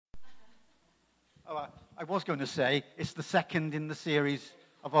I was going to say it's the second in the series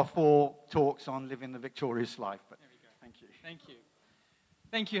of our 4 talks on living the victorious life. But there we go. Thank you. Thank you.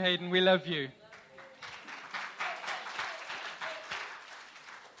 Thank you, Hayden. We love you.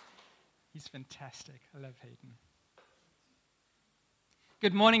 He's fantastic. I love Hayden.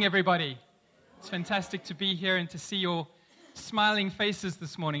 Good morning, everybody. It's fantastic to be here and to see your smiling faces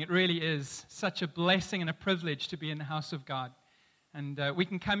this morning. It really is such a blessing and a privilege to be in the house of God. And we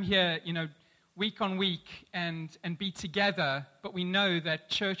can come here, week on week and be together, but we know that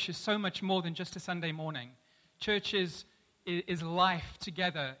church is so much more than just a Sunday morning. Church is life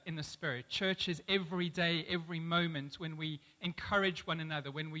together in the Spirit. Church is every day, every moment when we encourage one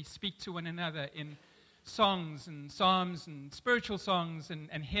another, when we speak to one another in songs and psalms and spiritual songs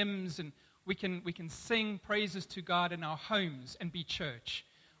and hymns, and we can sing praises to God in our homes and be church.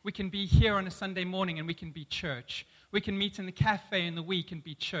 We can be here on a Sunday morning and we can be church. We can meet in the cafe in the week and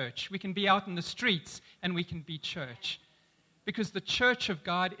be church. We can be out in the streets and we can be church. Because the church of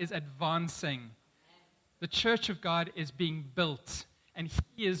God is advancing. The church of God is being built. And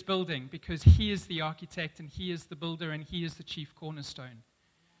He is building because He is the architect and He is the builder and He is the chief cornerstone.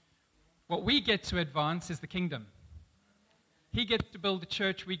 What we get to advance is the kingdom. He gets to build the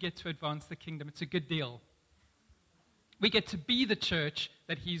church, we get to advance the kingdom. It's a good deal. We get to be the church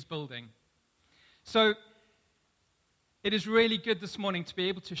that He's building. So, it is really good this morning to be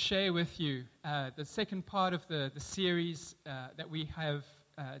able to share with you the second part of the series that we have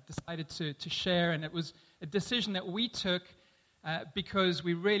decided to share. And it was a decision that we took because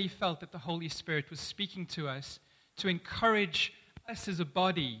we really felt that the Holy Spirit was speaking to us to encourage us as a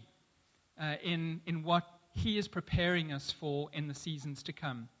body in what He is preparing us for in the seasons to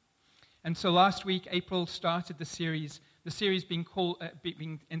come. And so last week, April started the series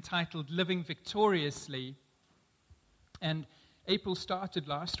being entitled Living Victoriously. And April started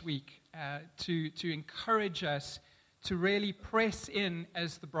last week to encourage us to really press in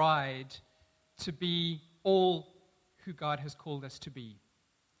as the bride to be all who God has called us to be.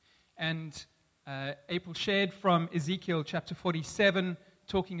 And April shared from Ezekiel chapter 47,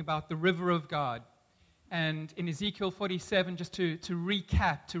 talking about the river of God. And in Ezekiel 47, just to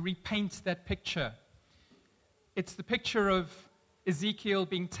recap, to repaint that picture, it's the picture of Ezekiel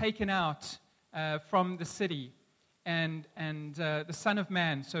being taken out from the city. And the Son of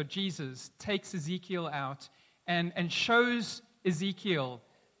Man, so Jesus, takes Ezekiel out and shows Ezekiel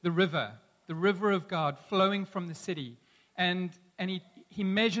the river of God flowing from the city. And he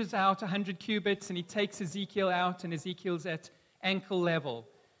measures out 100 cubits, and he takes Ezekiel out, and Ezekiel's at ankle level.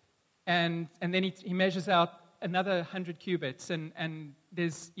 And then he measures out another 100 cubits, and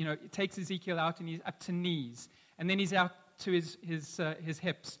there's, it takes Ezekiel out, and he's up to knees. And then he's out to his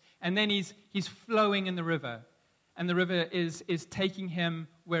hips. And then he's flowing in the river. And the river is taking him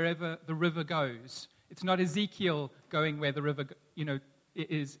wherever the river goes. It's not Ezekiel going where the river,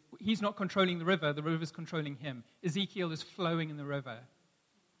 is. He's not controlling the river's controlling him. Ezekiel is flowing in the river.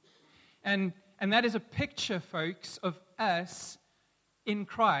 And that is a picture, folks, of us in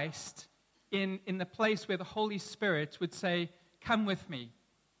Christ, in the place where the Holy Spirit would say, come with me.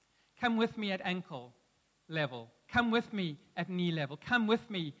 Come with me at ankle level. Come with me at knee level. Come with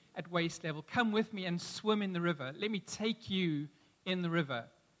me at waist level. Come with me and swim in the river. Let me take you in the river.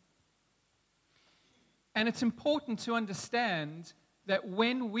 And it's important to understand that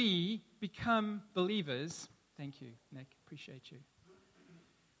when we become believers, thank you, Nick, appreciate you.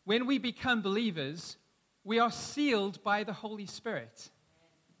 When we become believers, we are sealed by the Holy Spirit.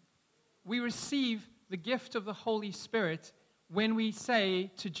 We receive the gift of the Holy Spirit when we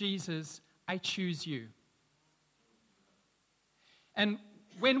say to Jesus, I choose you. And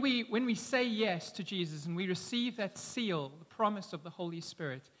when we say yes to Jesus and we receive that seal, the promise of the Holy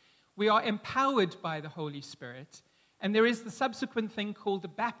Spirit, we are empowered by the Holy Spirit. And there is the subsequent thing called the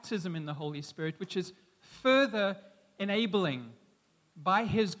baptism in the Holy Spirit, which is further enabling by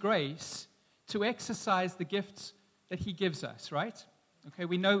His grace to exercise the gifts that He gives us, right? Okay,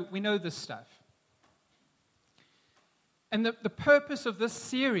 we know this stuff. And the purpose of this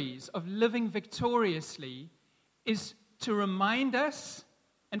series of living victoriously is to remind us,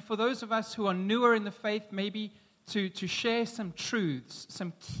 and for those of us who are newer in the faith, maybe to share some truths,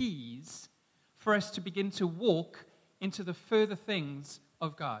 some keys for us to begin to walk into the further things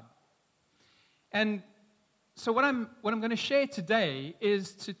of God. And so what I'm going to share today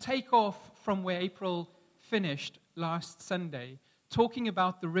is to take off from where April finished last Sunday, talking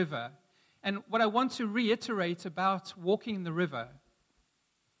about the river. And what I want to reiterate about walking in the river,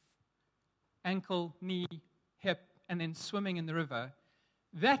 ankle, knee, hip, and then swimming in the river,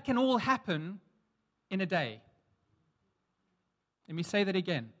 that can all happen in a day. Let me say that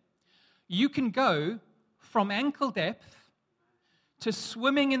again. You can go from ankle depth to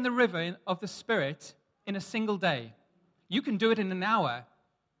swimming in the river of the Spirit in a single day. You can do it in an hour.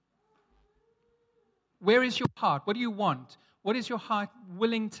 Where is your heart? What do you want? What is your heart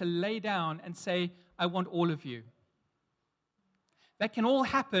willing to lay down and say, I want all of you? That can all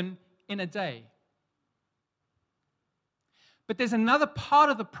happen in a day. But there's another part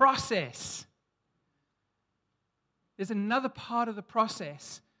of the process. There's another part of the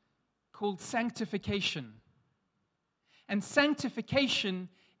process called sanctification. And sanctification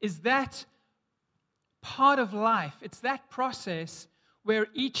is that part of life. It's that process where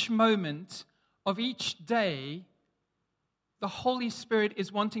each moment of each day, the Holy Spirit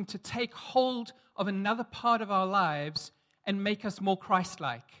is wanting to take hold of another part of our lives and make us more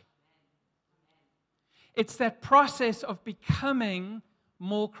Christ-like. It's that process of becoming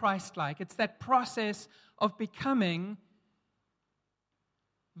more Christ-like. It's that process of becoming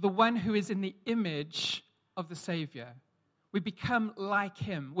the one who is in the image of the Savior. We become like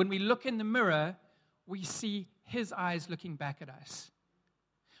Him. When we look in the mirror, we see His eyes looking back at us.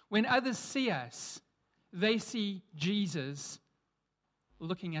 When others see us, they see Jesus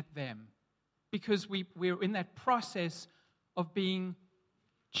looking at them. Because we're in that process of being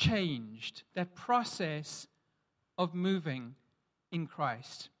changed, that process of moving in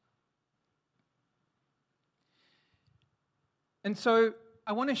Christ. And so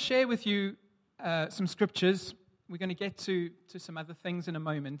I want to share with you some scriptures. We're going to get to some other things in a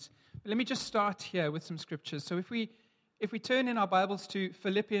moment. But let me just start here with some scriptures. So if we turn in our Bibles to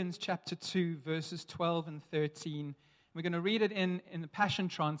Philippians chapter 2, verses 12 and 13, we're going to read it in the Passion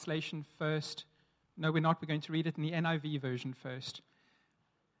Translation first. No, we're not. We're going to read it in the NIV version first.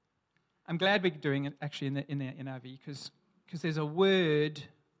 I'm glad we're doing it actually in the NIV because there's a word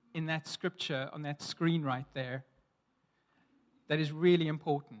in that scripture on that screen right there that is really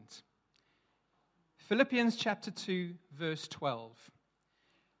important. Philippians chapter 2, verse 12.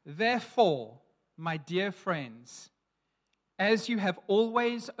 Therefore, my dear friends, as you have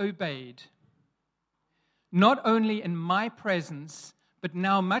always obeyed, not only in my presence, but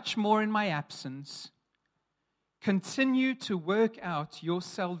now much more in my absence, continue to work out your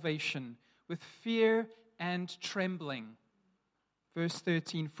salvation with fear and trembling. Verse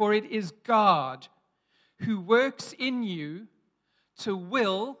 13, for it is God who works in you to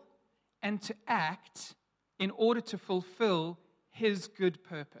will and to act in order to fulfill His good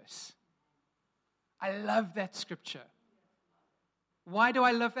purpose. I love that scripture. Why do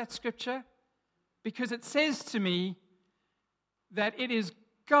I love that scripture? Because it says to me that it is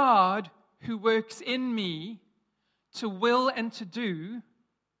God who works in me to will and to do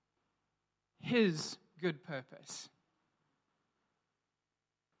His good purpose.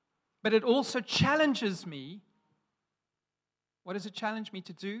 But it also challenges me. What does it challenge me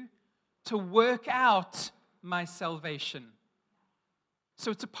to do? To work out my salvation.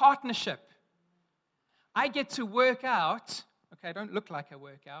 So it's a partnership. I get to work out, okay, I don't look like I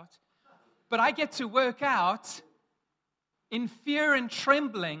work out, but I get to work out in fear and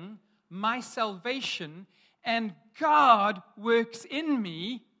trembling my salvation, and God works in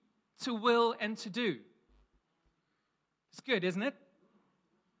me to will and to do. It's good, isn't it?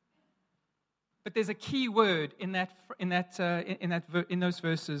 But there's a key word in those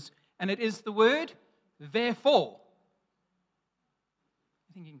verses, and it is the word therefore.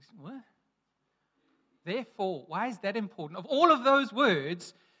 You're thinking, what? Therefore, why is that important? Of all of those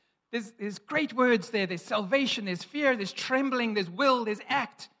words, there's great words there. There's salvation, there's fear, there's trembling, there's will, there's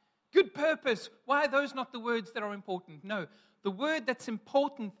act, good purpose. Why are those not the words that are important? No, the word that's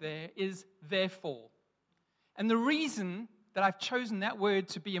important there is therefore. And the reason that I've chosen that word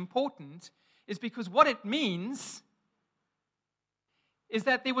to be important is because what it means is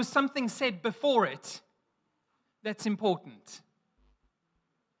that there was something said before it that's important.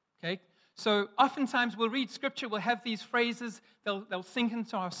 Okay? So oftentimes we'll read scripture, we'll have these phrases, they'll sink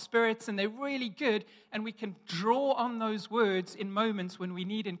into our spirits, and they're really good, and we can draw on those words in moments when we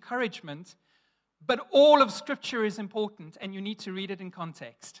need encouragement. But all of scripture is important, and you need to read it in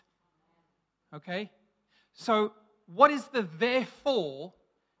context. Okay? So what is the therefore?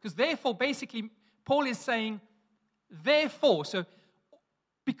 Because therefore, basically, Paul is saying, therefore, so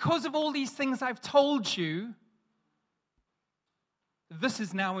because of all these things I've told you, this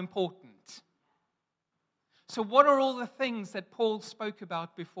is now important. So what are all the things that Paul spoke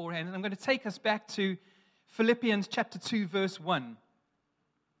about beforehand? And I'm going to take us back to Philippians chapter 2, verse 1.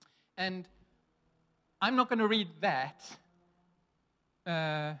 And I'm not going to read that.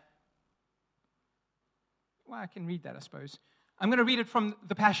 Well, I can read that, I suppose. I'm going to read it from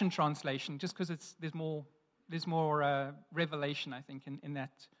the Passion Translation, just because there's more revelation, I think, in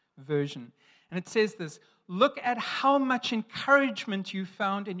that version. And it says this: look at how much encouragement you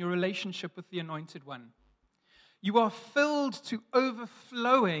found in your relationship with the Anointed One. You are filled to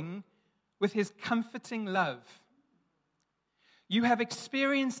overflowing with His comforting love. You have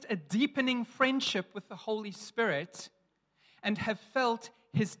experienced a deepening friendship with the Holy Spirit and have felt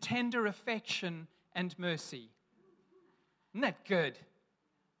His tender affection and mercy. Isn't that good?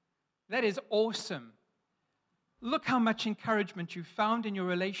 That is awesome. Look how much encouragement you found in your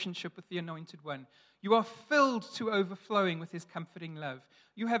relationship with the Anointed One. You are filled to overflowing with His comforting love.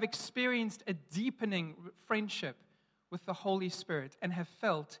 You have experienced a deepening friendship with the Holy Spirit and have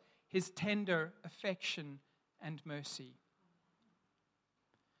felt His tender affection and mercy.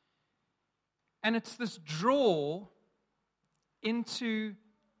 And it's this draw into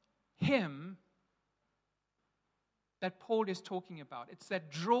Him that Paul is talking about. It's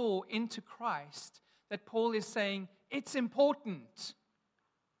that draw into Christ that Paul is saying it's important.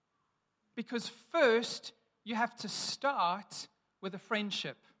 Because first, you have to start with a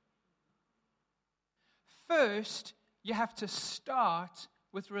friendship. First, you have to start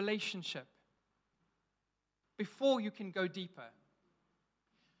with relationship before you can go deeper.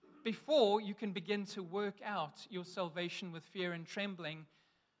 Before you can begin to work out your salvation with fear and trembling,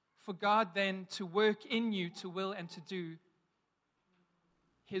 for God then to work in you to will and to do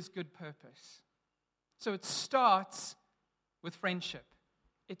His good purpose. So it starts with friendship.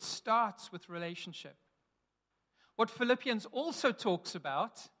 It starts with relationship. What Philippians also talks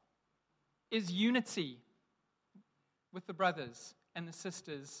about is unity with the brothers and the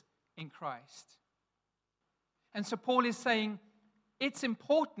sisters in Christ. And so Paul is saying it's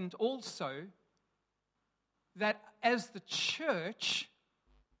important also that as the church,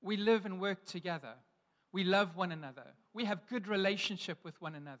 we live and work together. We love one another. We have good relationship with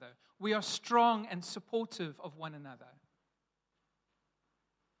one another. We are strong and supportive of one another.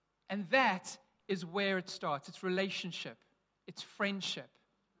 And that is where it starts. It's relationship. It's friendship.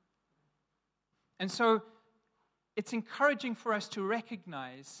 And so it's encouraging for us to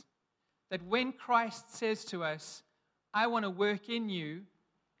recognize that when Christ says to us, I want to work in you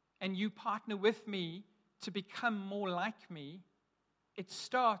and you partner with me to become more like me, it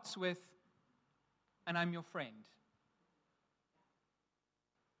starts with, and I'm your friend.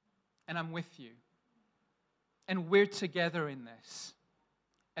 And I'm with you. And we're together in this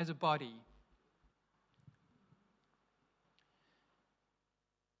as a body.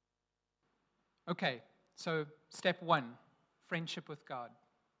 Okay, so step 1, friendship with God.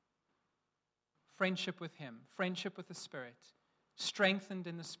 Friendship with Him. Friendship with the Spirit. Strengthened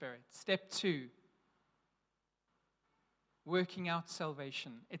in the Spirit. Step 2, working out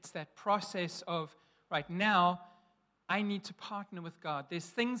salvation. It's that process of, right now, I need to partner with God. There's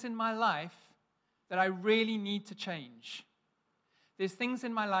things in my life that I really need to change. There's things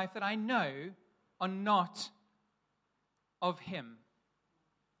in my life that I know are not of Him.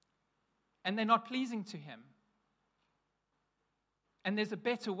 And they're not pleasing to Him. And there's a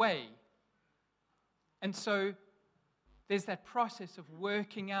better way. And so there's that process of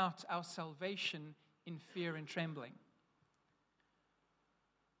working out our salvation in fear and trembling.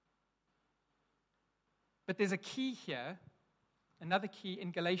 But there's a key here, another key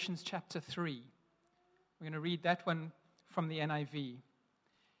in Galatians chapter 3. We're going to read that one from the NIV.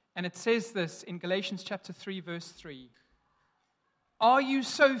 And it says this in Galatians chapter 3, verse 3. Are you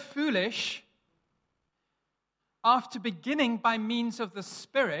so foolish? After beginning by means of the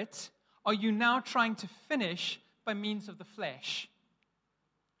Spirit, are you now trying to finish by means of the flesh?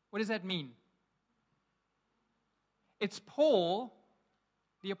 What does that mean? It's Paul,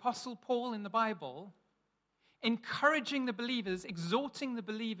 the Apostle Paul in the Bible, encouraging the believers, exhorting the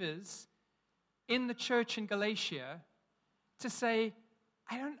believers in the church in Galatia to say,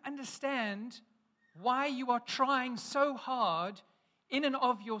 I don't understand why you are trying so hard in and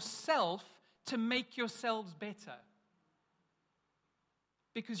of yourself to make yourselves better.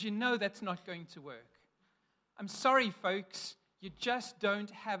 Because you know that's not going to work. I'm sorry, folks, you just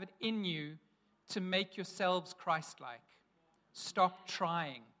don't have it in you to make yourselves Christ-like. Stop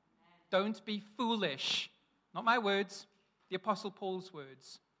trying. Don't be foolish. Not my words, the Apostle Paul's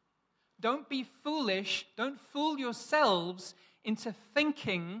words. Don't be foolish. Don't fool yourselves into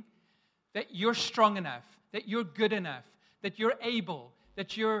thinking that you're strong enough, that you're good enough, that you're able,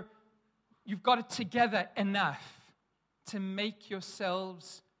 that you've got it together enough to make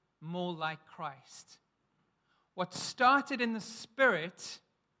yourselves more like Christ. What started in the Spirit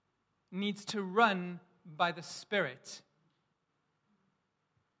needs to run by the Spirit.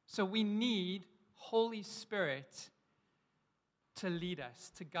 So we need Holy Spirit to lead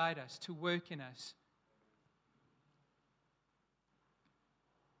us, to guide us, to work in us.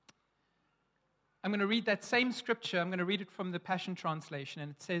 I'm going to read that same scripture. I'm going to read it from the Passion Translation,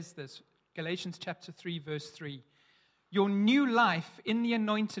 and it says this, Galatians chapter 3, verse 3. Your new life in the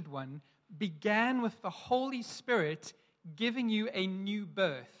Anointed One began with the Holy Spirit giving you a new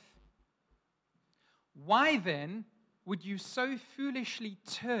birth. Why then would you so foolishly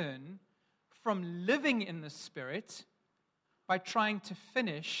turn from living in the Spirit by trying to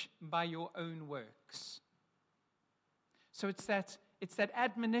finish by your own works? So it's that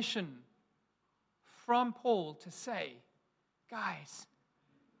admonition from Paul to say, guys,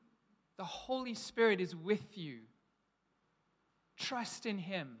 the Holy Spirit is with you. Trust in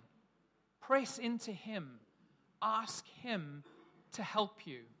Him. Press into Him. Ask Him to help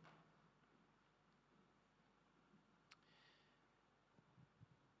you.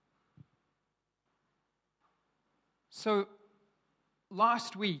 So,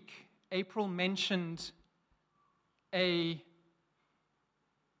 last week, April mentioned I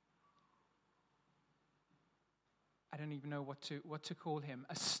don't even know what to call him,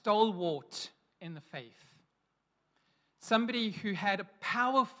 a stalwart in the faith. Somebody who had a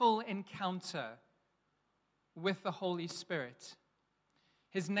powerful encounter with the Holy Spirit.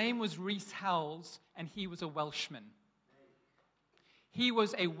 His name was Rees Howells, and he was a Welshman. He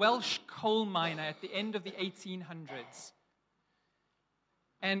was a Welsh coal miner at the end of the 1800s.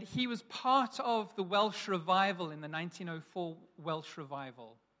 And he was part of the Welsh revival in the 1904 Welsh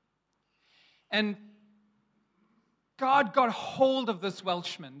revival. And God got hold of this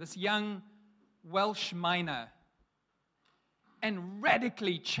Welshman, this young Welsh miner, and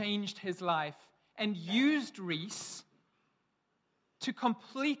radically changed his life and used Rees to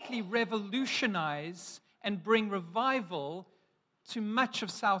completely revolutionize and bring revival to much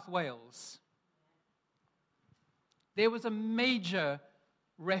of South Wales. There was a major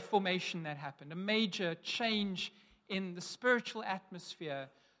reformation that happened, a major change in the spiritual atmosphere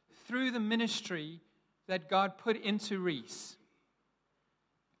through the ministry that God put into Rees.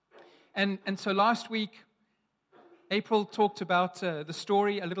 And so last week, April talked about the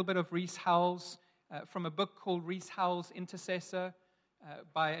story, a little bit of Rees Howells, from a book called Rees Howells Intercessor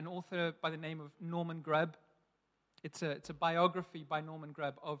by an author by the name of Norman Grubb. It's a biography by Norman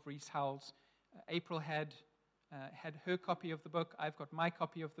Grubb of Rees Howells. April had her copy of the book. I've got my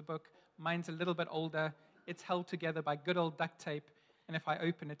copy of the book. Mine's a little bit older. It's held together by good old duct tape. And if I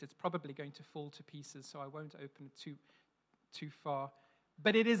open it, it's probably going to fall to pieces, so I won't open it too far.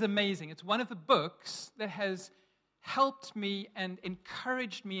 But it is amazing. It's one of the books that has helped me and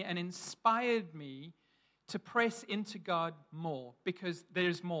encouraged me and inspired me to press into God more, because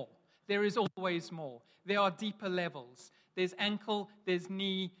there's more. There is always more. There are deeper levels. There's ankle, there's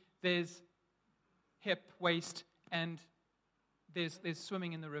knee, there's hip, waist, and there's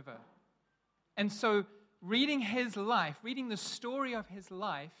swimming in the river. And so reading his life, reading the story of his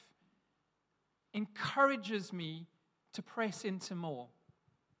life, encourages me to press into more.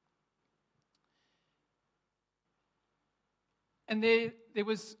 And there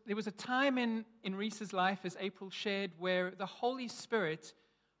was a time in Rees's life, as April shared, where the Holy Spirit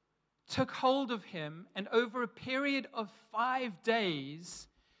took hold of him and over a period of 5 days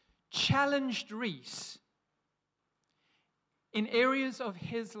challenged Rees in areas of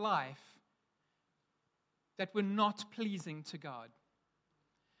his life that were not pleasing to God,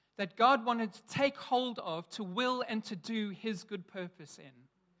 that God wanted to take hold of, to will and to do his good purpose in,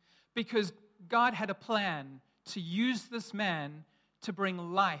 because God had a plan to use this man to bring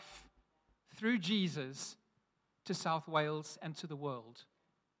life through Jesus to South Wales and to the world.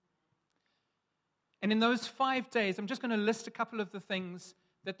 And in those 5 days, I'm just going to list a couple of the things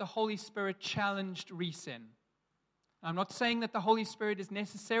that the Holy Spirit challenged Rees in. I'm not saying that the Holy Spirit is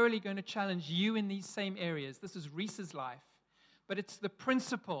necessarily going to challenge you in these same areas. This is Rees's life. But it's the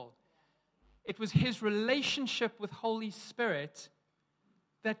principle. It was his relationship with Holy Spirit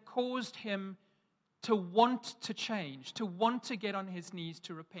that caused him to want to change, to want to get on his knees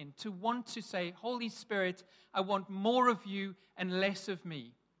to repent, to want to say, Holy Spirit, I want more of you and less of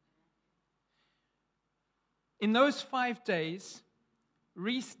me. In those 5 days,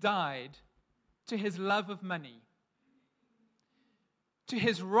 Rees died to his love of money, to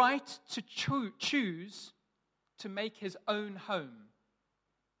his right to choose to make his own home.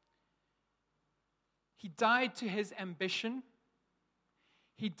 He died to his ambition,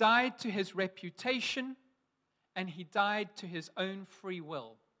 he died to his reputation, and he died to his own free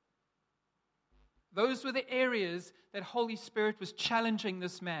will. Those were the areas that Holy Spirit was challenging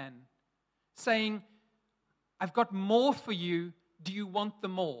this man, saying, I've got more for you. Do you want the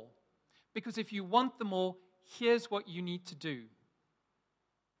more? Because if you want the more, here's what you need to do.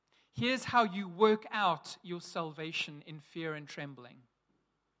 Here's how you work out your salvation in fear and trembling.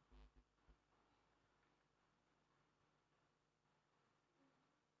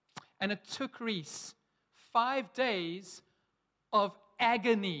 And it took Reese 5 days of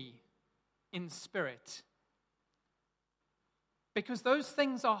agony in spirit. Because those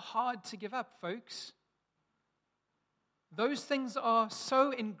things are hard to give up, folks. Those things are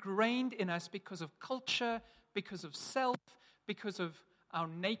so ingrained in us because of culture, because of self, because of our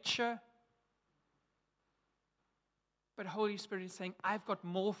nature. But Holy Spirit is saying, I've got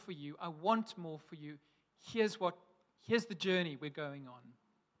more for you. I want more for you. Here's the journey we're going on.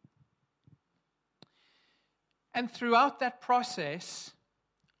 And throughout that process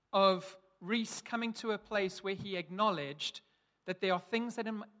of Reese coming to a place where he acknowledged that there are things that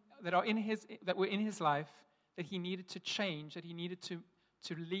were in his life that he needed to change, that he needed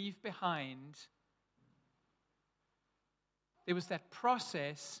to leave behind, there was that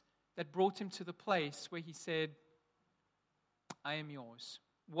process that brought him to the place where he said, I am yours.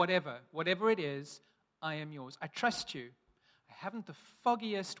 Whatever it is, I am yours. I trust you. I haven't the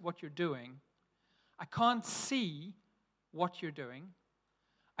foggiest what you're doing. I can't see what you're doing.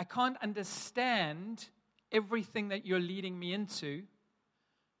 I can't understand everything that you're leading me into,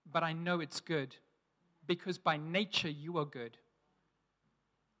 but I know it's good because by nature you are good.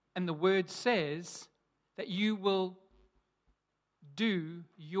 And the word says that you will do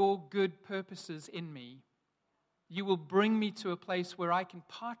your good purposes in me. You will bring me to a place where I can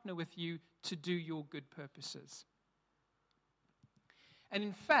partner with you to do your good purposes. And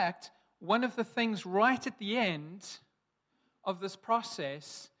in fact, one of the things right at the end of this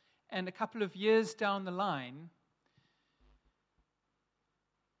process, and a couple of years down the line,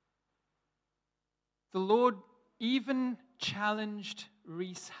 the Lord even challenged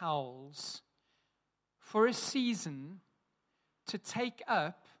Reese Howells for a season to take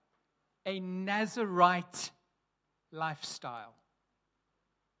up a Nazarite lifestyle.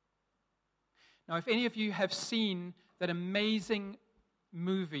 Now, if any of you have seen that amazing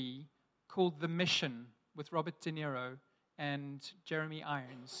movie called The Mission with Robert De Niro and Jeremy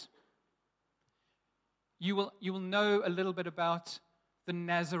Irons, you will know a little bit about the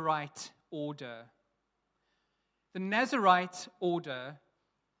Nazarite order. The Nazarite order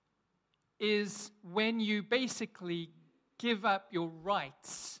is when you basically give up your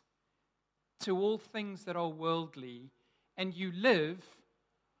rights to all things that are worldly, and you live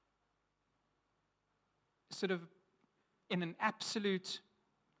sort of in an absolute,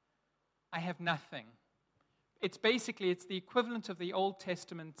 I have nothing. It's the equivalent of the Old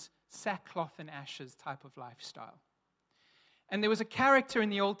Testament sackcloth and ashes type of lifestyle. And there was a character in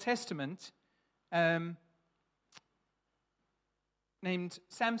the Old Testament named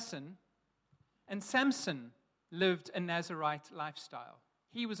Samson, and Samson lived a Nazarite lifestyle.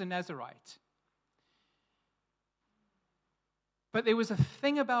 He was a Nazarite. But there was a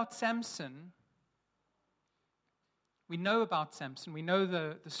thing about Samson. We know about Samson. We know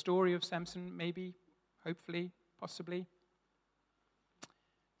the story of Samson, maybe, hopefully, possibly.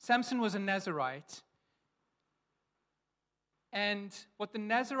 Samson was a Nazarite. And what the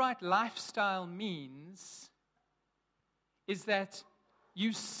Nazarite lifestyle means is that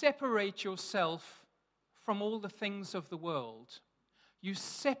you separate yourself from all the things of the world. You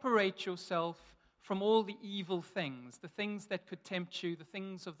separate yourself from all the evil things, the things that could tempt you, the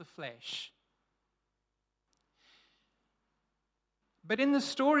things of the flesh. But in the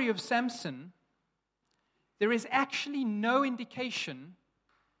story of Samson, there is actually no indication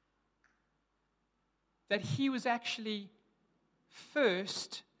that he was actually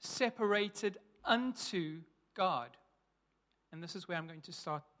first separated unto God. And this is where I'm going to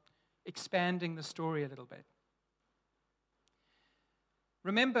start expanding the story a little bit.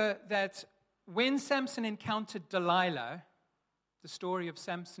 Remember that when Samson encountered Delilah, the story of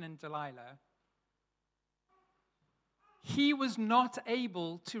Samson and Delilah, he was not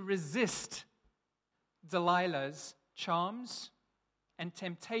able to resist Delilah's charms and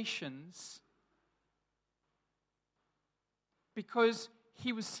temptations because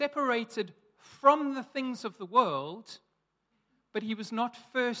he was separated from the things of the world, but he was not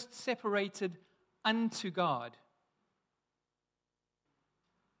first separated unto God.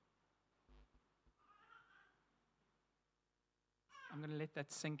 I'm going to let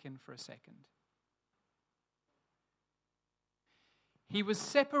that sink in for a second. He was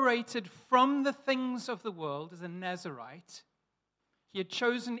separated from the things of the world as a Nazarite. He had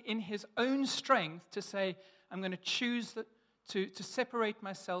chosen in his own strength to say, I'm going to choose to separate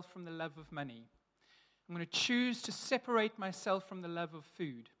myself from the love of money. I'm going to choose to separate myself from the love of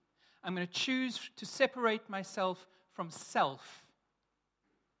food. I'm going to choose to separate myself from self.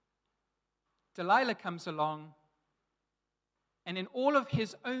 Delilah comes along, and in all of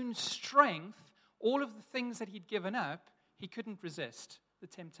his own strength, all of the things that he'd given up, he couldn't resist. the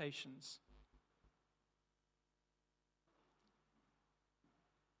temptations.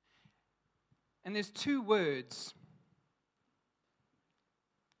 And there's two words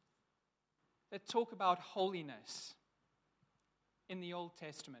that talk about holiness in the Old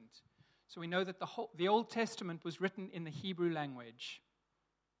Testament. So we know that the Old Testament was written in the Hebrew language.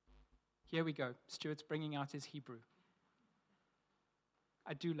 Here we go. Stuart's bringing out his Hebrew.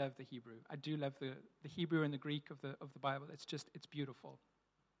 I do love the Hebrew. I do love the Hebrew and the Greek of the Bible. It's beautiful.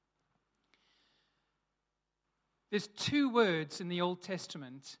 There's two words in the Old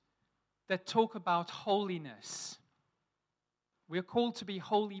Testament that talk about holiness. We're called to be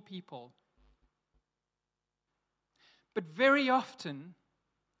holy people. But very often,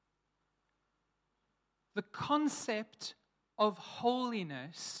 the concept of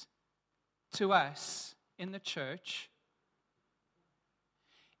holiness to us in the church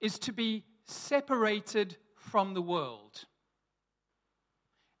is to be separated from the world.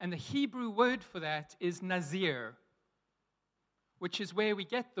 And the Hebrew word for that is Nazir, which is where we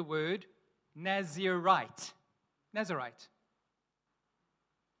get the word Nazirite. Nazirite.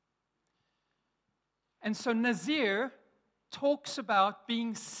 And so Nazir talks about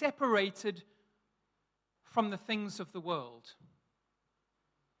being separated from the things of the world.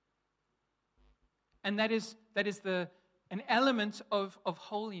 And that is an element of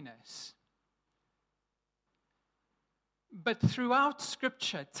holiness. But throughout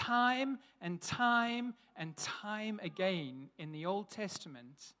Scripture, time and time and time again in the Old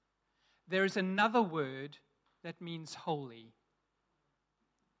Testament, there is another word that means holy.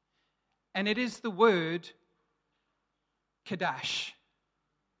 And it is the word Kadash.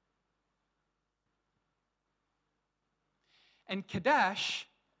 And Kadash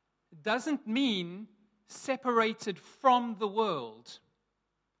doesn't mean separated from the world.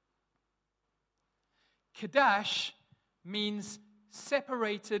 Kadash means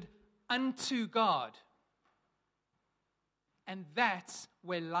separated unto God. And that's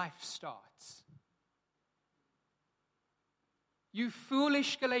where life starts. You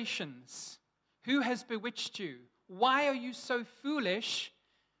foolish Galatians, who has bewitched you? Why are you so foolish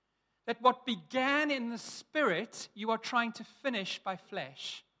that what began in the spirit you are trying to finish by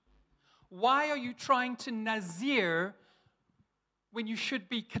flesh? Why are you trying to Nazir when you should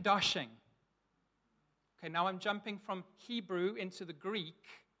be Kadashing? Okay, now I'm jumping from Hebrew into the Greek,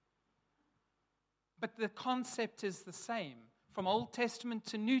 but the concept is the same. From Old Testament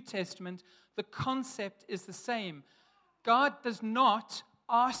to New Testament, the concept is the same. God does not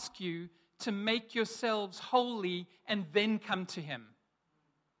ask you to make yourselves holy and then come to Him.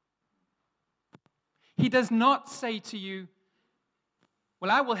 He does not say to you,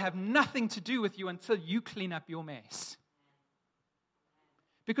 well, I will have nothing to do with you until you clean up your mess.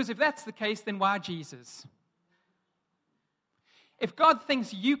 Because if that's the case, then why Jesus? If God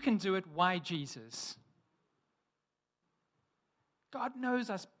thinks you can do it, why Jesus? God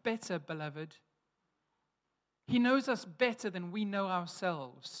knows us better, beloved. He knows us better than we know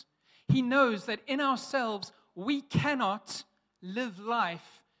ourselves. He knows that in ourselves we cannot live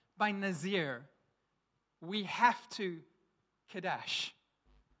life by Nazir. We have to Kadash.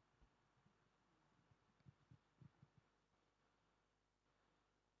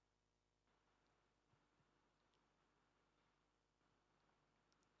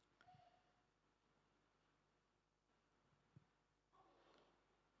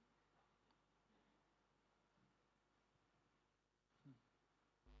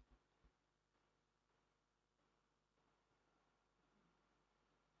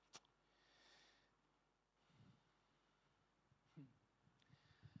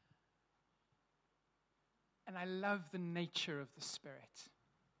 And I love the nature of the Spirit.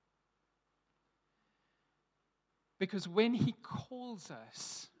 Because when He calls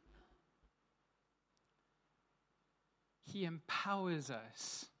us, He empowers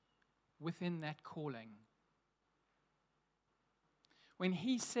us within that calling. When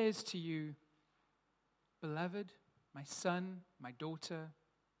He says to you, beloved, my son, my daughter,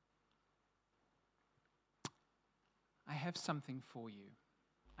 I have something for you.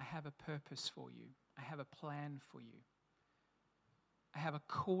 I have a purpose for you. I have a plan for you. I have a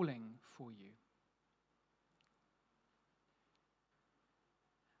calling for you.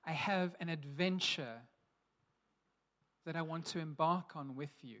 I have an adventure that I want to embark on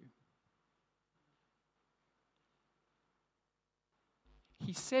with you.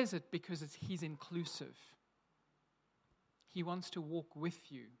 He says it because He's inclusive. He wants to walk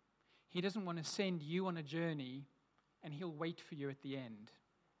with you. He doesn't want to send you on a journey and He'll wait for you at the end.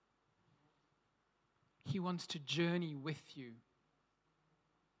 He wants to journey with you.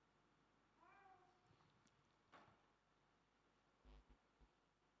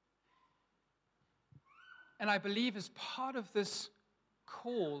 And I believe as part of this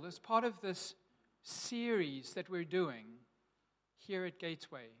call, as part of this series that we're doing here at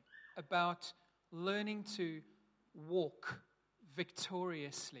Gateway about learning to walk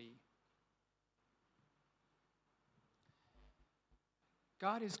victoriously,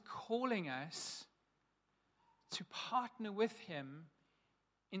 God is calling us to partner with Him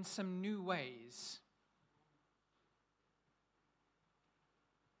in some new ways.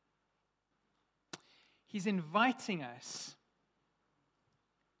 He's inviting us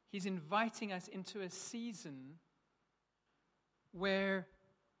into a season where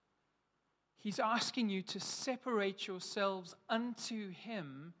He's asking you to separate yourselves unto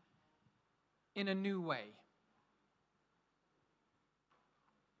Him in a new way.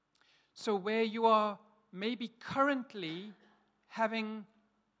 So where you are maybe currently having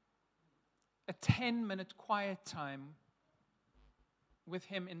a 10-minute quiet time with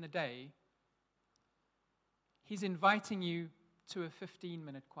Him in the day, He's inviting you to a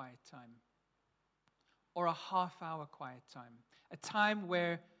 15-minute quiet time or a half-hour quiet time, a time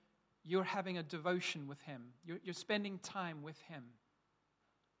where you're having a devotion with Him. You're spending time with Him.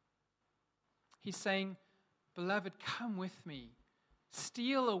 He's saying, beloved, come with me.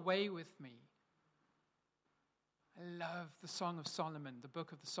 Steal away with me. I love the Song of Solomon, the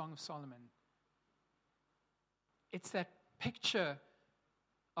book of the Song of Solomon. It's that picture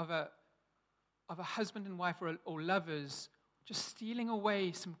of a husband and wife or lovers just stealing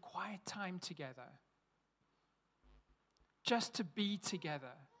away some quiet time together. Just to be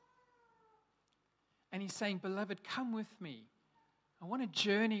together. And He's saying, beloved, come with me. I want to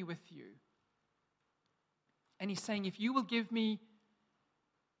journey with you. And He's saying, if you will give me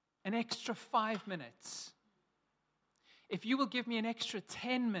an extra 5 minutes, if you will give me an extra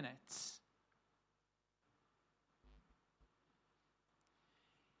 10 minutes,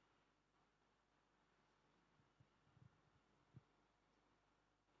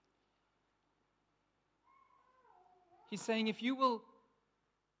 He's saying, if you will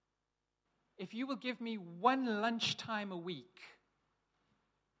give me one lunchtime a week,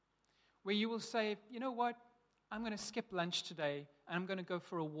 where you will say, you know what, I'm going to skip lunch today, and I'm going to go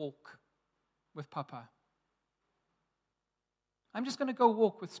for a walk with Papa. I'm just going to go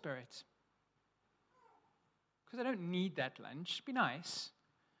walk with Spirit. Because I don't need that lunch. It'd be nice,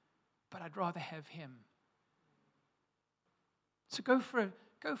 but I'd rather have Him. So go for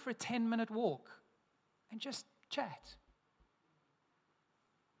a 10-minute walk and just chat.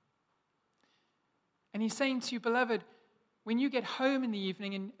 And He's saying to you, beloved, when you get home in the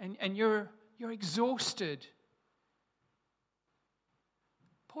evening and you're exhausted,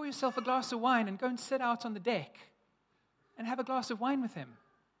 pour yourself a glass of wine and go and sit out on the deck and have a glass of wine with Him.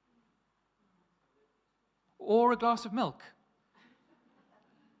 Or a glass of milk.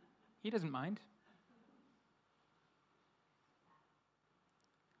 He doesn't mind.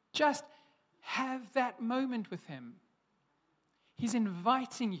 Just have that moment with Him. He's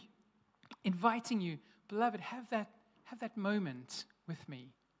inviting you, beloved, have that moment with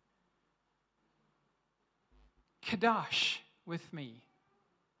me. Kadash with me.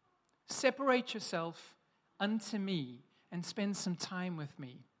 Separate yourself unto me and spend some time with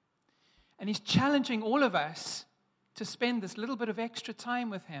me. And He's challenging all of us to spend this little bit of extra time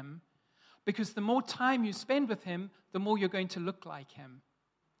with Him, because the more time you spend with Him, the more you're going to look like Him.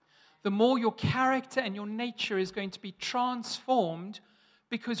 The more your character and your nature is going to be transformed,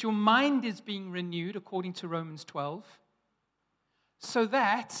 because your mind is being renewed, according to Romans 12, so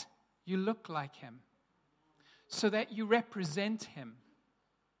that you look like Him, so that you represent Him.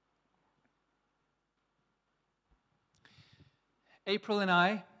 April and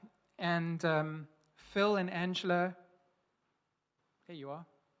I, and Phil and Angela, there you are.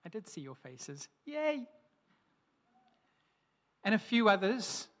 I did see your faces. Yay! And a few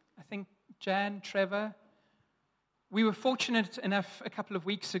others, I think Jan, Trevor. We were fortunate enough a couple of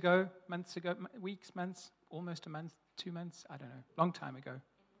months ago, almost a month, 2 months, I don't know, long time ago.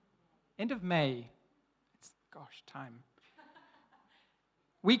 End of May. Time.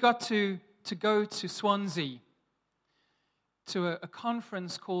 We got to go to Swansea to a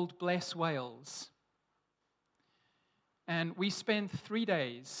conference called Bless Wales. And we spent 3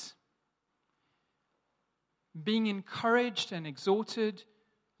 days being encouraged and exhorted,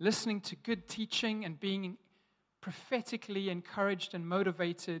 listening to good teaching and being prophetically encouraged and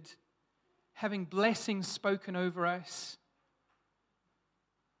motivated, having blessings spoken over us,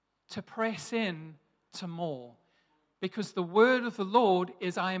 to press in to more. Because the word of the Lord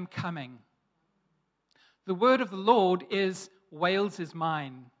is, I am coming. The word of the Lord is, Wales is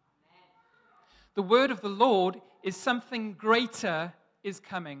mine. The word of the Lord is, something greater is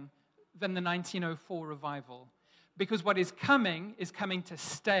coming. than the 1904 revival. Because what is coming to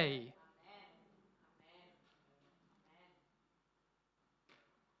stay.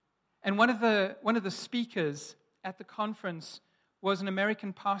 And one of the speakers at the conference was an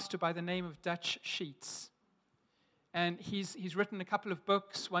American pastor by the name of Dutch Sheets. And he's written a couple of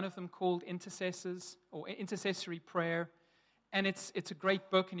books, one of them called Intercessors, or Intercessory Prayer. And it's a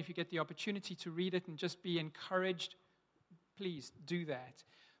great book, and if you get the opportunity to read it and just be encouraged, please do that.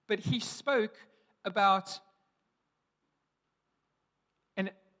 But he spoke about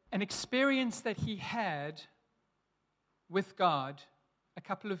an experience that he had with God a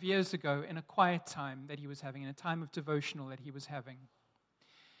couple of years ago in a quiet time that he was having, in a time of devotional that he was having.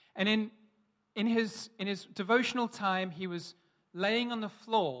 And in his devotional time, he was laying on the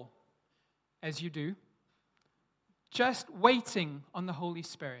floor, as you do, just waiting on the Holy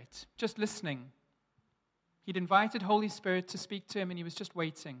Spirit, just listening. He'd invited Holy Spirit to speak to him, and he was just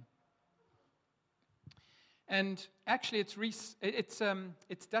waiting. And actually,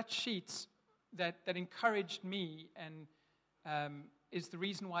 it's Dutch Sheets that encouraged me and is the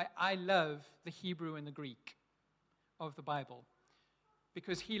reason why I love the Hebrew and the Greek of the Bible.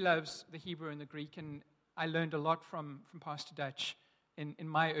 Because he loves the Hebrew and the Greek, and I learned a lot from Pastor Dutch in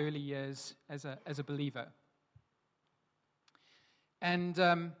my early years as a believer. And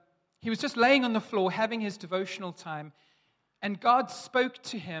he was just laying on the floor having his devotional time, and God spoke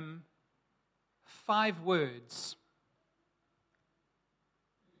to him 5 words.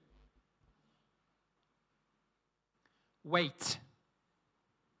 Wait.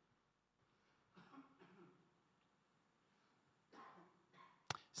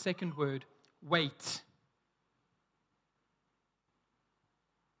 Second word, wait.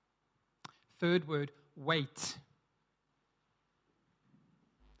 Third word, wait.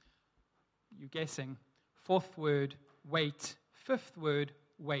 You're guessing. Fourth word, wait. Fifth word,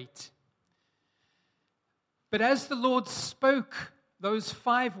 wait. But as the Lord spoke those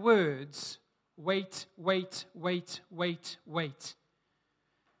 5 words, wait, wait, wait, wait, wait,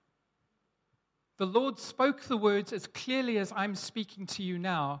 the Lord spoke the words as clearly as I'm speaking to you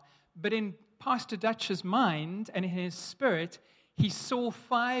now, but in Pastor Dutch's mind and in his spirit, he saw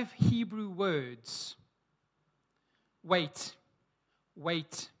 5 Hebrew words. Wait,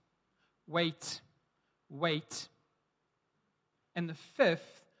 wait, wait, wait. And the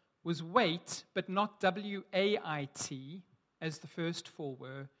 5th was wait, but not W-A-I-T, as the first 4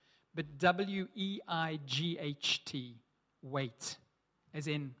 were, but W-E-I-G-H-T, wait, as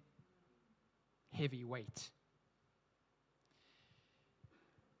in heavy weight.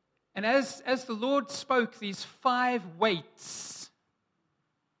 And as the Lord spoke these 5 waits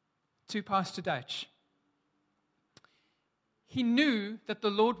to Pastor Dutch, he knew that the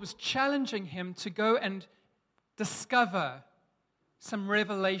Lord was challenging him to go and discover some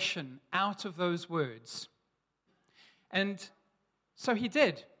revelation out of those words. And so he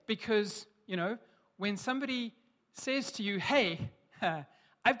did, because, when somebody says to you, hey,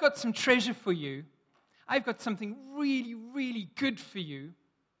 I've got some treasure for you, I've got something really, really good for you,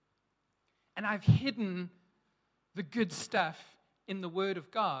 and I've hidden the good stuff in the Word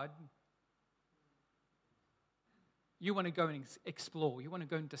of God, you want to go and explore, you want to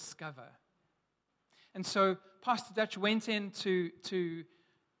go and discover. And so Pastor Dutch went into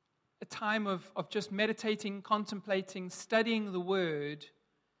a time of just meditating, contemplating, studying the Word,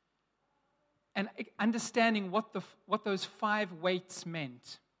 and understanding what those 5 weights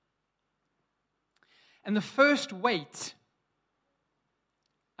meant. And the first weight,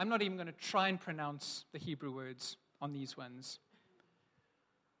 I'm not even going to try and pronounce the Hebrew words on these ones,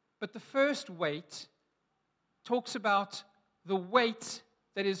 but the first weight talks about the wait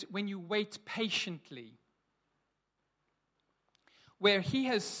that is when you wait patiently, where he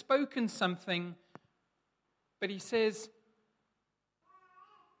has spoken something, but he says,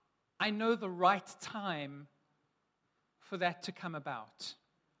 I know the right time for that to come about.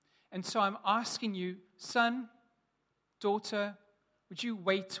 And so I'm asking you, son, daughter, would you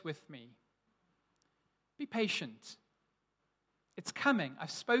wait with me? Be patient. It's coming.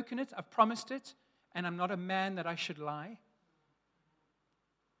 I've spoken it, I've promised it, and I'm not a man that I should lie.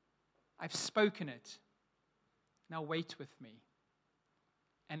 I've spoken it. Now wait with me,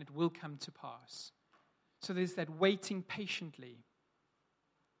 and it will come to pass. So there's that waiting patiently.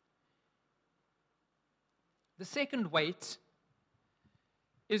 The second wait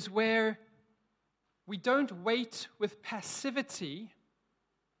is where we don't wait with passivity.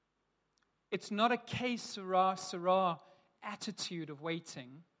 It's not a que sera, sera attitude of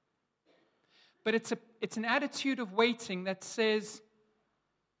waiting, but it's an attitude of waiting that says,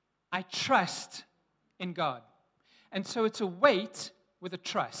 I trust in God. And so it's a wait with a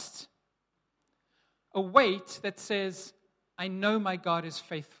trust. A wait that says, I know my God is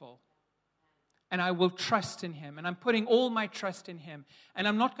faithful. And I will trust in Him. And I'm putting all my trust in Him. And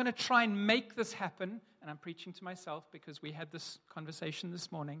I'm not going to try and make this happen. And I'm preaching to myself because we had this conversation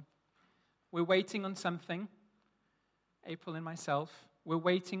this morning. We're waiting on something. April and myself. We're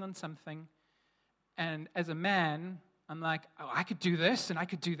waiting on something. And as a man, I'm like, oh, I could do this and I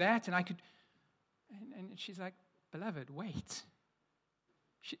could do that. And I could. And she's like, beloved, wait.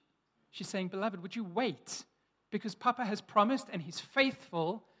 She's saying, beloved, would you wait? Because Papa has promised and He's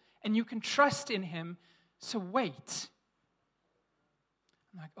faithful. And you can trust in Him, so wait.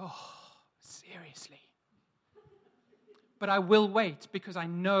 I'm like, oh, seriously. But I will wait because I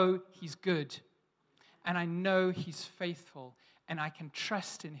know He's good. And I know He's faithful. And I can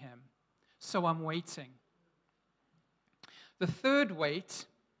trust in Him. So I'm waiting. The third wait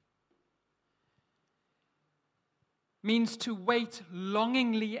means to wait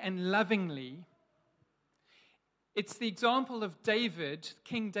longingly and lovingly. It's the example of David,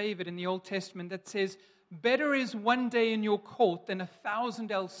 King David in the Old Testament, that says, better is one day in your court than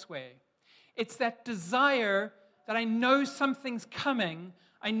 1,000 elsewhere. It's that desire that I know something's coming,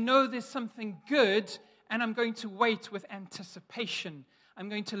 I know there's something good, and I'm going to wait with anticipation. I'm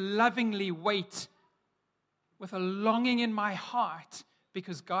going to lovingly wait with a longing in my heart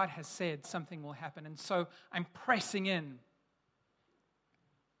because God has said something will happen. And so I'm pressing in.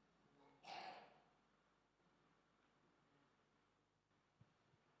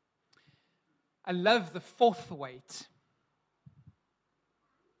 I love the fourth wait.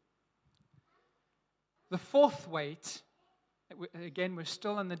 The fourth wait, again, we're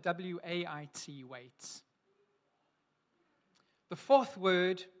still on the W-A-I-T wait. The fourth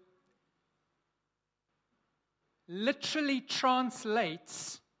word literally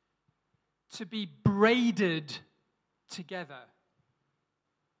translates to be braided together.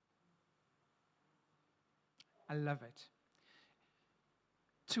 I love it.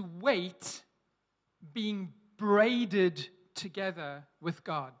 To wait being braided together with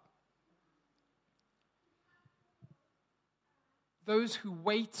God. Those who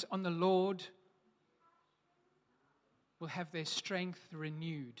wait on the Lord will have their strength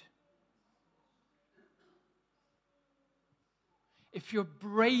renewed. If you're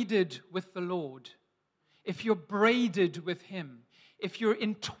braided with the Lord, if you're braided with Him, if you're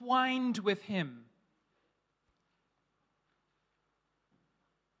entwined with Him,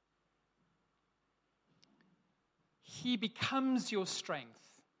 He becomes your strength.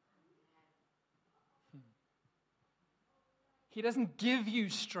 He doesn't give you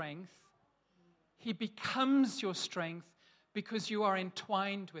strength. He becomes your strength because you are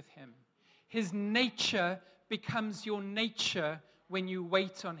entwined with Him. His nature becomes your nature when you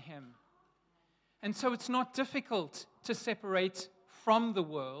wait on Him. And so it's not difficult to separate from the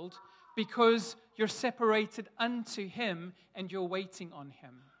world because you're separated unto Him and you're waiting on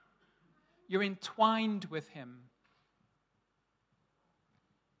Him. You're entwined with Him.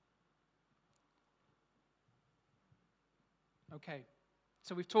 Okay,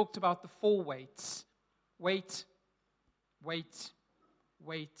 so we've talked about the four waits. Wait, wait,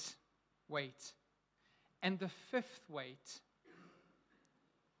 wait, wait. And the fifth wait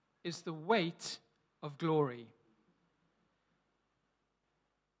is the weight of glory.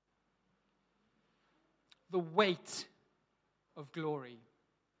 The weight of glory.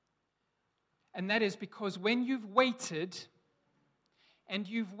 And that is because when you've waited, and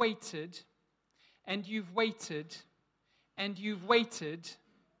you've waited, and you've waited, and you've waited,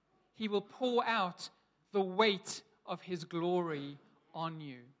 He will pour out the weight of His glory on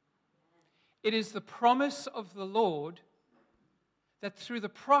you. It is the promise of the Lord that through the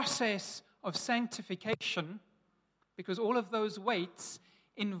process of sanctification, because all of those weights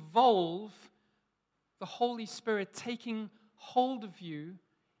involve the Holy Spirit taking hold of you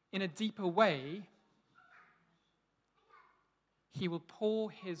in a deeper way, He will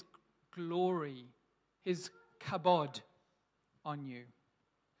pour His glory, His kabod, on you.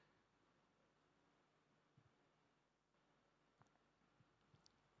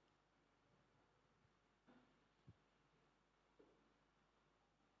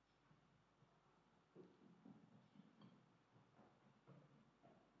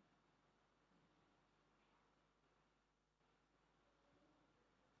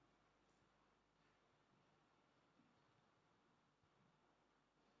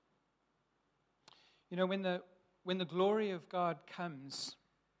 You know, when the glory of God comes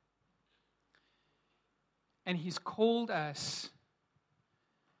and He's called us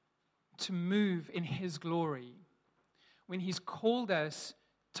to move in His glory, when He's called us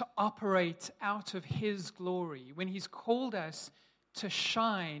to operate out of His glory, when He's called us to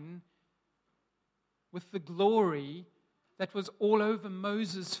shine with the glory that was all over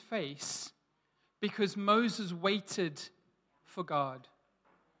Moses' face because Moses waited for God.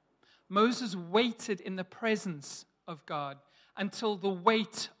 Moses waited in the presence of God until the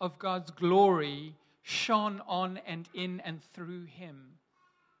weight of God's glory shone on and in and through him.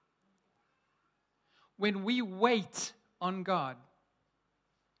 When we wait on God,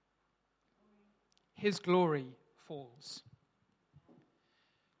 his glory falls.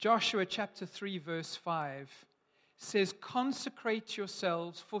 Joshua chapter 3 verse 5 says, "Consecrate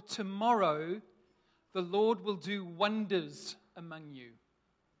yourselves, for tomorrow the Lord will do wonders among you."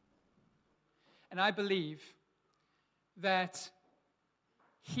 And I believe that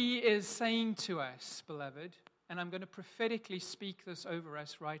he is saying to us, beloved, and I'm going to prophetically speak this over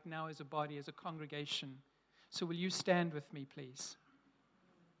us right now as a body, as a congregation. So will you stand with me, please?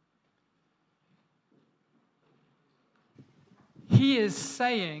 He is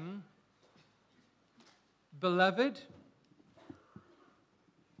saying, beloved,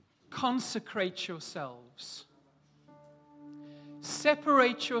 consecrate yourselves.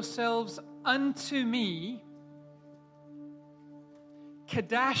 Separate yourselves unto me.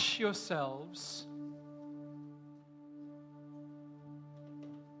 Kadash yourselves.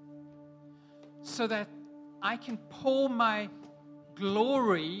 So that I can pour my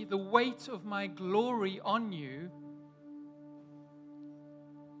glory, the weight of my glory on you,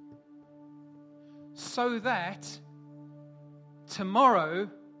 so that tomorrow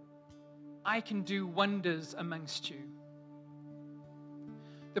I can do wonders amongst you.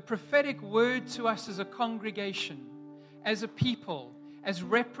 The prophetic word to us as a congregation, as a people, as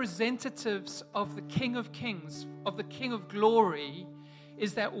representatives of the King of Kings, of the King of Glory,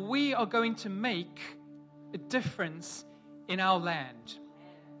 is that we are going to make a difference in our land.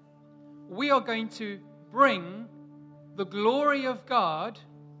 We are going to bring the glory of God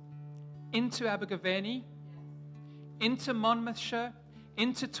into Abergavenny, into Monmouthshire,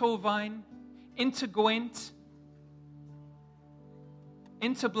 into Torvine, into Gwent,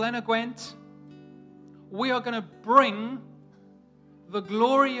 into Blenheim. We are going to bring the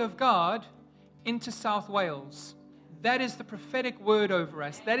glory of God into South Wales. That is the prophetic word over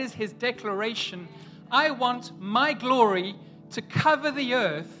us. That is his declaration. I want my glory to cover the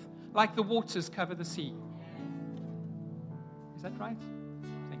earth like the waters cover the sea. Is that right?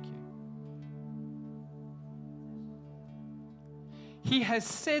 Thank you. He has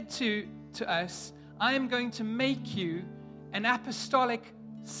said to us, I am going to make you an apostolic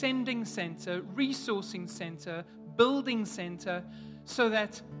sending center, resourcing center, building center, so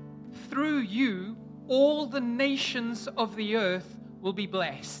that through you, all the nations of the earth will be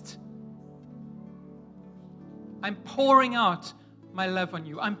blessed. I'm pouring out my love on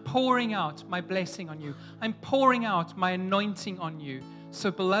you. I'm pouring out my blessing on you. I'm pouring out my anointing on you.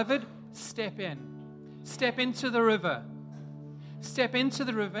 So, beloved, step in. Step into the river. Step into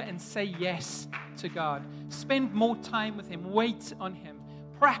the river and say yes to God. Spend more time with him. Wait on him.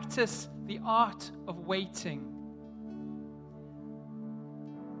 Practice the art of waiting.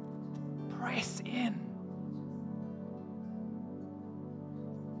 Press in.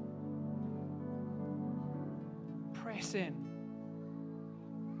 Press in.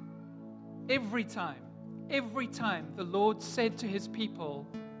 Every time the Lord said to his people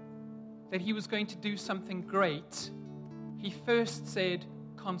that he was going to do something great, he first said,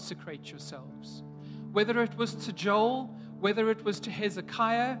 consecrate yourselves. Whether it was to Joel, whether it was to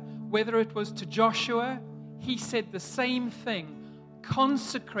Hezekiah, whether it was to Joshua, he said the same thing.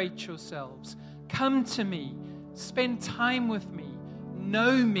 Consecrate yourselves. Come to me. Spend time with me.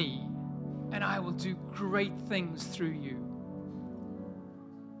 Know me. And I will do great things through you.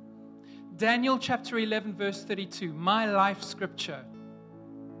 Daniel chapter 11 verse 32, my life scripture.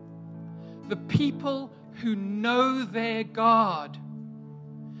 The people who know their God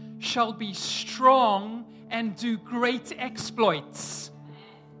shall be strong and do great exploits.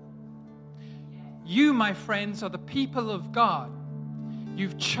 You, my friends, are the people of God.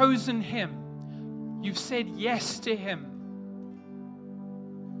 You've chosen him. You've said yes to him.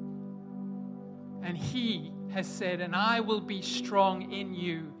 And he has said, and I will be strong in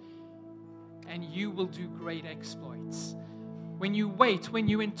you, and you will do great exploits. When you wait, when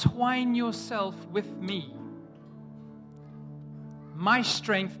you entwine yourself with me, my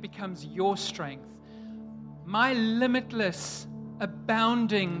strength becomes your strength. My limitless,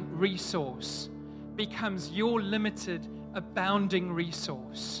 abounding resource becomes your limited, abounding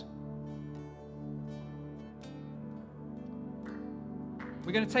resource.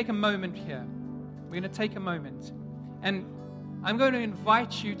 We're going to take a moment here. We're going to take a moment. And I'm going to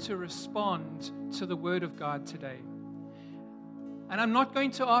invite you to respond to the Word of God today. And I'm not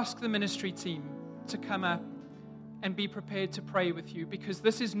going to ask the ministry team to come up and be prepared to pray with you, because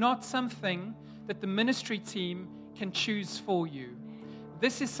this is not something that the ministry team can choose for you.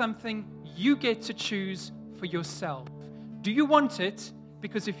 This is something you get to choose for yourself. Do you want it?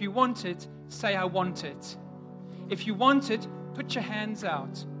 Because if you want it, say, I want it. If you want it, put your hands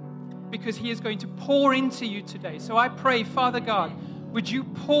out, because He is going to pour into you today. So I pray, Father God, would you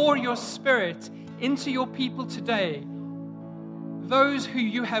pour your Spirit into your people today? Those who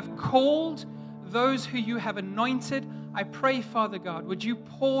you have called, those who you have anointed, I pray, Father God, would you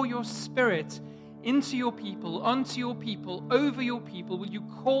pour your Spirit into your people, onto your people, over your people? Will you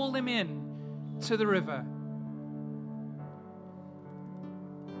call them in to the river?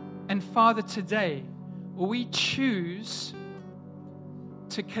 And Father, today, we choose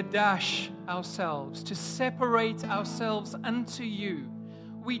to kadash ourselves, to separate ourselves unto you.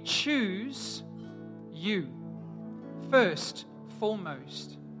 We choose you first,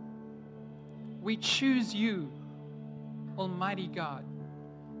 foremost. We choose you, Almighty God.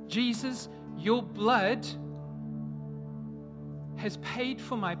 Jesus, your blood has paid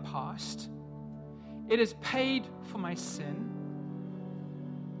for my past. It has paid for my sin.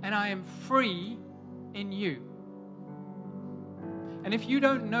 And I am free in you. And if you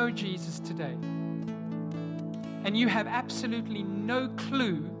don't know Jesus today, and you have absolutely no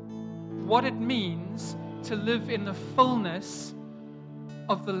clue what it means to live in the fullness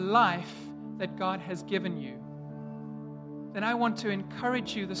of the life that God has given you, then I want to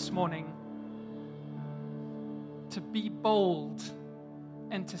encourage you this morning to be bold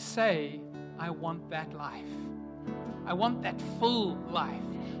and to say, I want that life. I want that full life.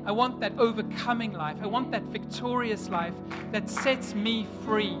 I want that overcoming life. I want that victorious life that sets me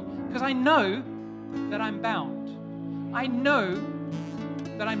free. Because I know that I'm bound. I know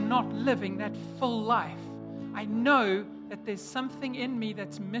that I'm not living that full life. I know that there's something in me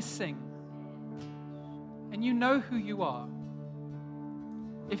that's missing. And you know who you are.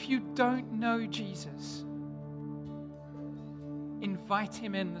 If you don't know Jesus, invite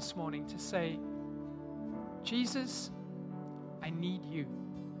Him in this morning to say, Jesus, I need you.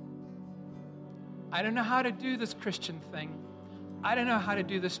 I don't know how to do this Christian thing. I don't know how to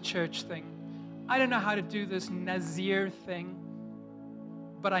do this church thing. I don't know how to do this Nazir thing.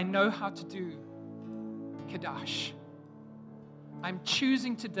 But I know how to do Kadash. I'm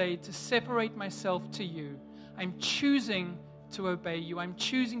choosing today to separate myself to you. I'm choosing to obey you. I'm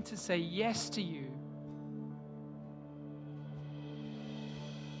choosing to say yes to you.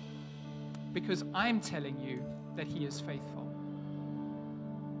 Because I'm telling you that He is faithful.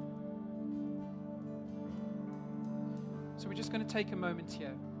 So we're just going to take a moment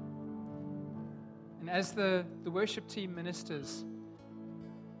here. And as the worship team ministers,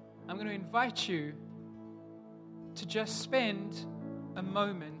 I'm going to invite you to just spend a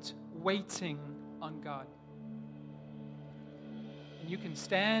moment waiting on God. And you can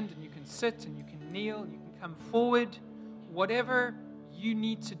stand and you can sit and you can kneel and you can come forward, whatever you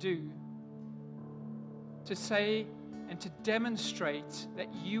need to do to say and to demonstrate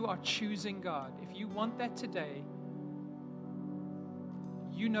that you are choosing God. If you want that today,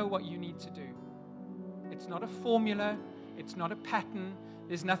 you know what you need to do. It's not a formula. It's not a pattern.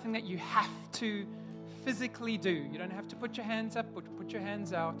 There's nothing that you have to physically do. You don't have to put your hands up or to put your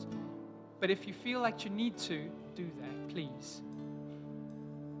hands out. But if you feel like you need to, do that, please.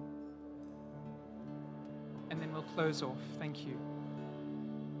 And then we'll close off. Thank you.